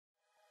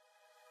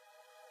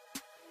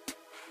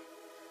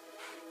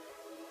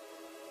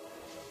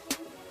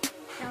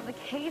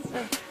case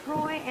of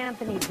Troy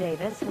Anthony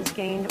Davis has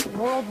gained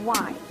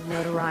worldwide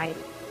notoriety.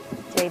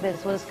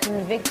 Davis was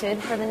convicted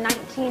for the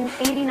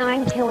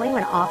 1989 killing of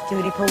an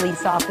off-duty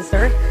police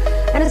officer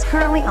and is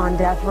currently on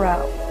death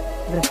row.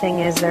 The thing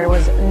is, there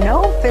was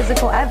no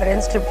physical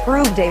evidence to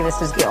prove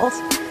Davis's guilt,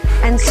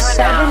 and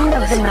 7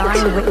 of the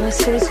 9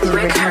 witnesses who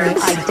originally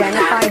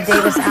identified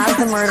Davis as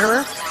the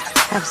murderer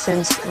have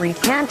since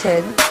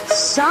recanted,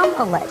 some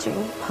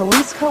alleging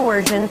police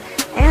coercion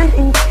and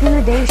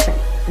intimidation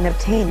in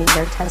obtaining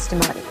their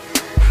testimony.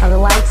 Now, the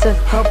likes of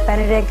Pope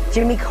Benedict,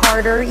 Jimmy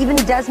Carter, even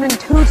Desmond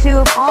Tutu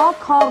have all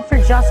called for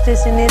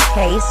justice in this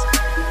case,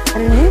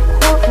 and a new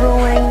court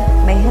ruling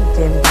may have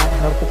dimmed that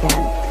hope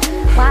again.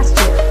 Last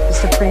year, the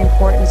Supreme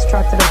Court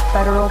instructed a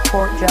federal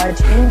court judge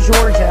in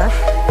Georgia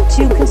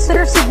to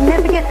consider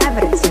significant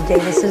evidence of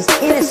Davis's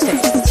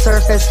innocence that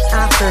surfaced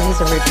after his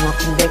original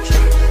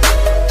conviction.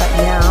 But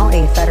now,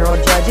 a federal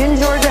judge in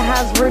Georgia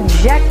has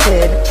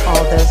rejected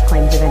all those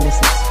claims of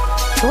innocence.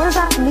 So what does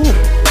that mean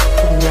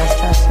for the U.S.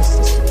 justice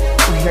system?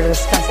 Here to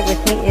discuss it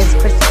with me is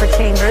Christopher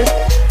Chambers,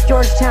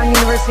 Georgetown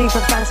University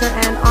professor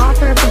and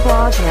author of the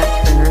blog Nat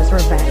Turner's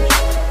Revenge.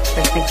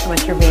 Chris, thanks so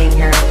much for being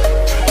here.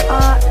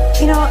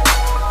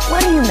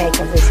 What do you make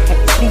of this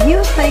case? Do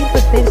you think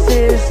that this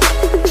is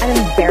an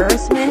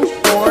embarrassment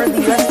for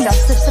the U.S.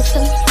 justice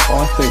system?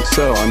 Oh, I think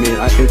so. I mean,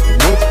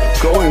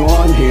 what's going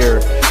on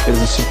here is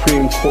the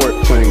Supreme Court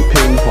playing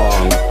ping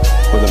pong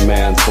with a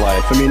man's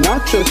life. I mean,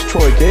 not just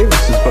Troy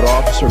Davis's, but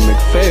Officer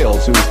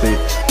McPhail's,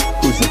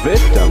 who's the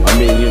victim. I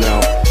mean,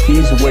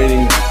 he's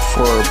waiting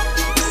for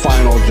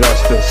final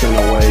justice in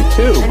a way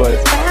too, but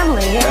his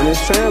family, and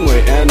his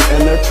family, and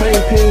they're playing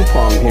ping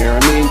pong here.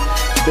 I mean,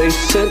 they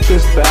sent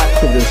this back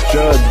to this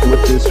judge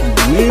with this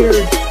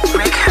weird,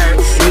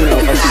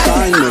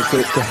 assignment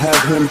to have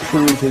him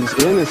prove his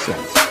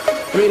innocence.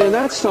 I mean, and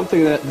that's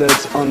something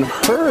that's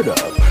unheard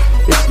of.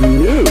 It's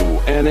new,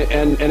 and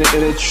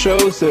it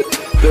shows that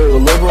the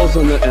liberals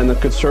and the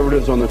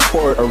conservatives on the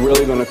court are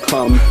really going to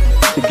come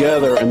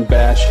together and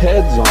bash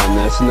heads on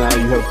this. Now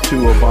you have 2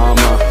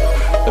 Obama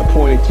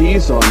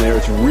appointees on there.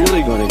 It's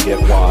really going to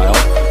get wild.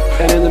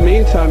 And in the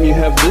meantime, you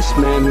have this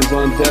man who's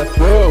on death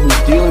row,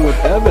 who's dealing with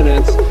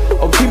evidence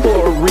of people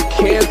who are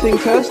recanting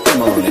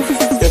testimony.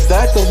 If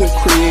that doesn't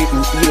create,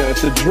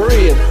 if the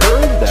jury had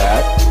heard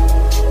that,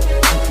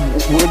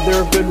 would there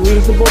have been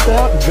reasonable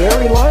doubt?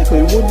 Very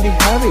likely. We wouldn't be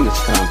having this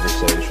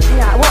conversation.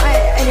 Yeah, well,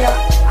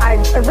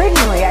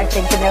 originally I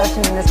think the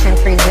notion in this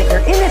country is that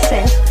you're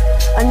innocent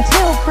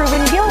until proven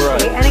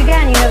guilty. Right. And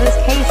again, this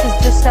case is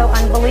just so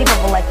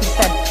unbelievable. Like you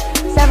said,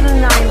 7 of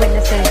the 9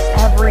 witnesses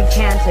have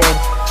recanted.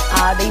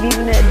 They've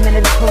even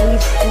admitted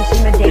police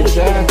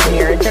intimidation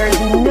here. There's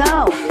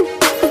no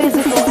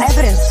physical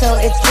evidence, so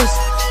it's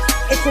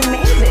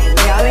amazing.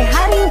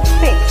 How do you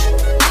fix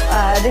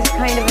this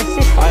kind of a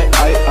system?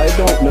 I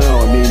don't know.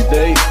 I mean,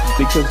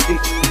 because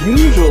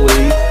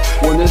usually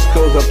when this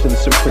goes up to the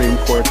Supreme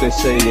Court, they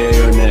say yay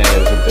or nay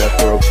as a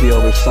death row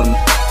appeal. There's some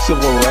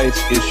civil rights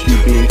issue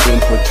being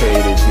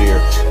implicated here.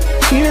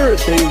 Here,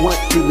 they went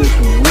through these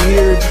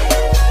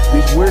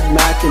weird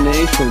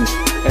machinations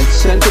and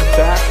sent it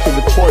back to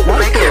the court,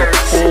 not for a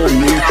full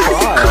new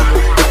trial,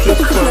 but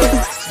just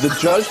for the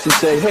judge to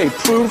say, hey,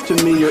 prove to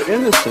me you're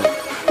innocent.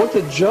 What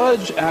the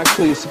judge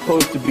actually is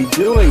supposed to be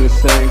doing is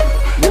saying,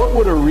 what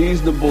would a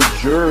reasonable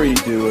jury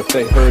do if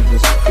they heard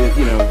this,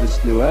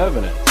 this new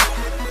evidence?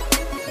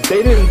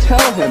 They didn't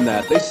tell him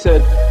that. They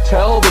said,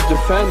 tell the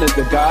defendant,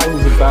 the guy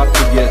who's about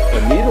to get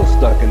a needle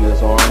stuck in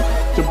his arm,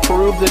 to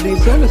prove that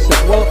he's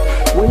innocent. Well,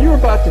 when you're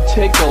about to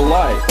take a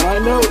life,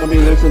 and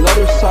there's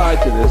another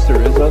side to this. There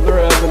is other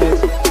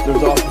evidence.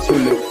 There's Officer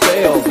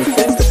McPhail to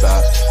think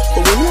about.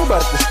 But when you're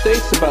about, the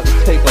state's about to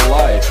take a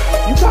life,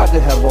 you got to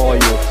have all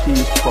your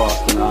T's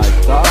crossed and I's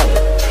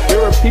dotted. There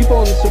are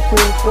people in the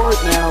Supreme Court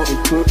now,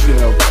 including,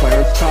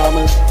 Clarence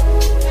Thomas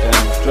and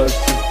Judge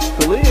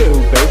Scalia, who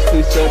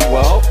basically said,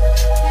 well,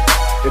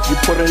 if you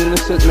put an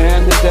innocent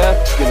man to death,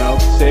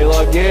 c'est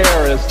la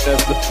guerre, as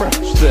the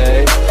French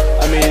say.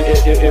 I mean,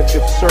 if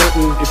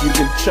you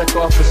can check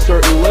off a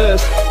certain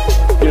list,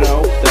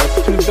 that's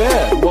too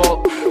bad. Well,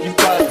 you've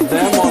got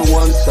them on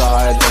one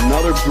side,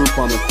 another group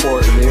on the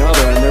court on the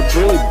other, and they're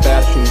really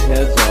bashing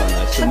heads on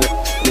this. And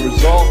the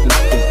result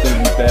is going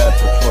to be bad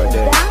for Troy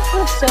Davis. That's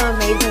what's so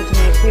amazing to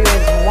me, too,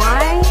 is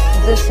why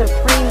the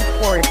Supreme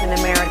Court in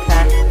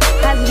America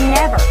has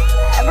never,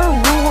 ever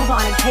ruled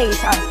on a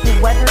case as to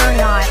whether or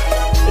not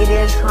it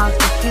is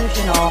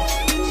constitutional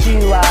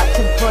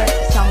to put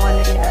someone,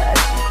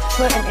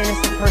 put an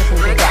innocent person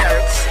to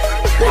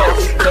death. Well,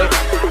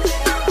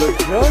 the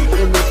judge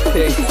in this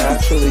case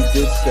actually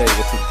did say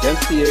it's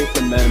against the 8th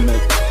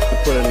Amendment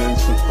to put an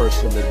innocent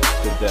person to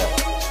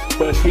death.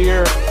 But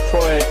here,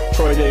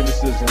 Troy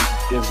Davis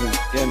isn't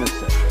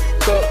innocent.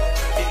 So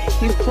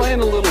he's playing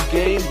a little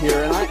game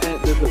here, and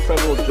the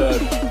federal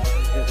judge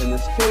in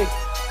this case,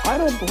 I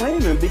don't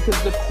blame him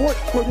because the court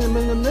put him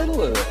in the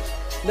middle of this.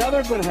 Now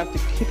they're going to have to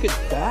kick it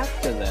back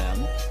to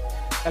them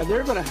And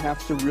they're going to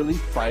have to really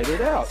fight it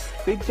out.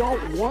 They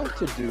don't want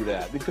to do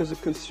that because the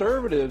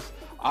conservatives,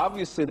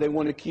 obviously, they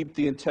want to keep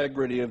the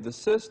integrity of the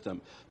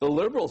system. The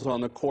liberals on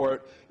the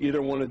court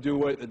either want to do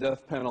away with the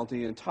death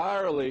penalty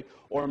entirely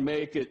or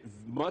make it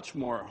much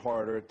more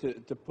harder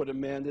to put a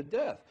man to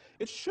death.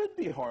 It should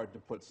be hard to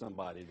put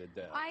somebody to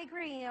death. I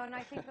agree, and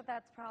I think that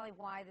that's probably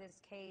why this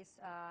case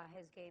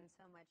has gained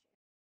so much.